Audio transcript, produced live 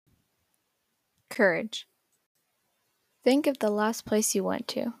Courage. Think of the last place you went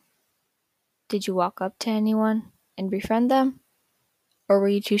to. Did you walk up to anyone and befriend them? Or were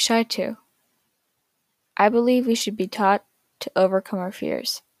you too shy to? I believe we should be taught to overcome our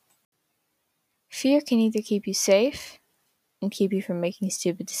fears. Fear can either keep you safe and keep you from making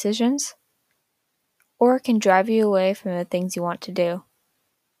stupid decisions, or it can drive you away from the things you want to do.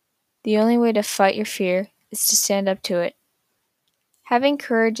 The only way to fight your fear is to stand up to it. Having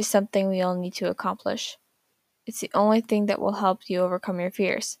courage is something we all need to accomplish. It's the only thing that will help you overcome your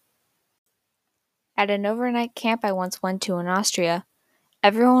fears. At an overnight camp I once went to in Austria,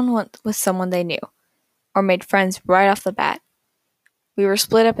 everyone went with someone they knew, or made friends right off the bat. We were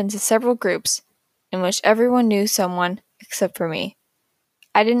split up into several groups, in which everyone knew someone except for me.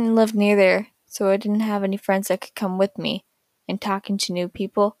 I didn't live near there, so I didn't have any friends that could come with me, and talking to new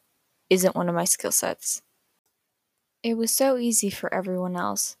people isn't one of my skill sets. It was so easy for everyone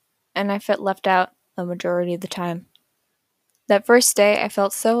else, and I felt left out the majority of the time. That first day I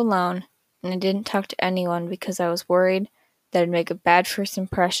felt so alone, and I didn't talk to anyone because I was worried that I'd make a bad first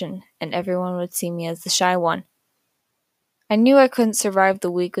impression and everyone would see me as the shy one. I knew I couldn't survive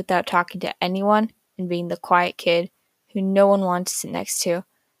the week without talking to anyone and being the quiet kid who no one wanted to sit next to,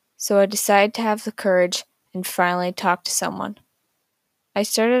 so I decided to have the courage and finally talk to someone. I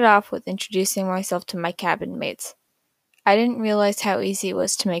started off with introducing myself to my cabin mates. I didn't realize how easy it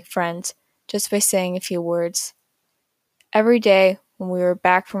was to make friends just by saying a few words. Every day, when we were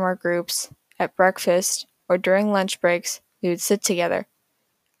back from our groups, at breakfast, or during lunch breaks, we would sit together.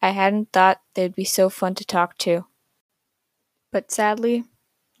 I hadn't thought they'd be so fun to talk to. But sadly,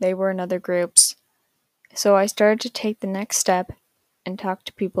 they were in other groups, so I started to take the next step and talk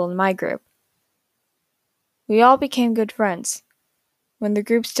to people in my group. We all became good friends. When the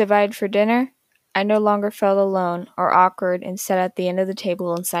groups divided for dinner, I no longer felt alone or awkward and sat at the end of the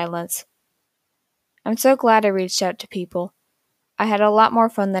table in silence. I'm so glad I reached out to people. I had a lot more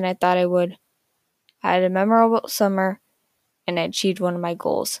fun than I thought I would. I had a memorable summer, and I achieved one of my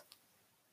goals.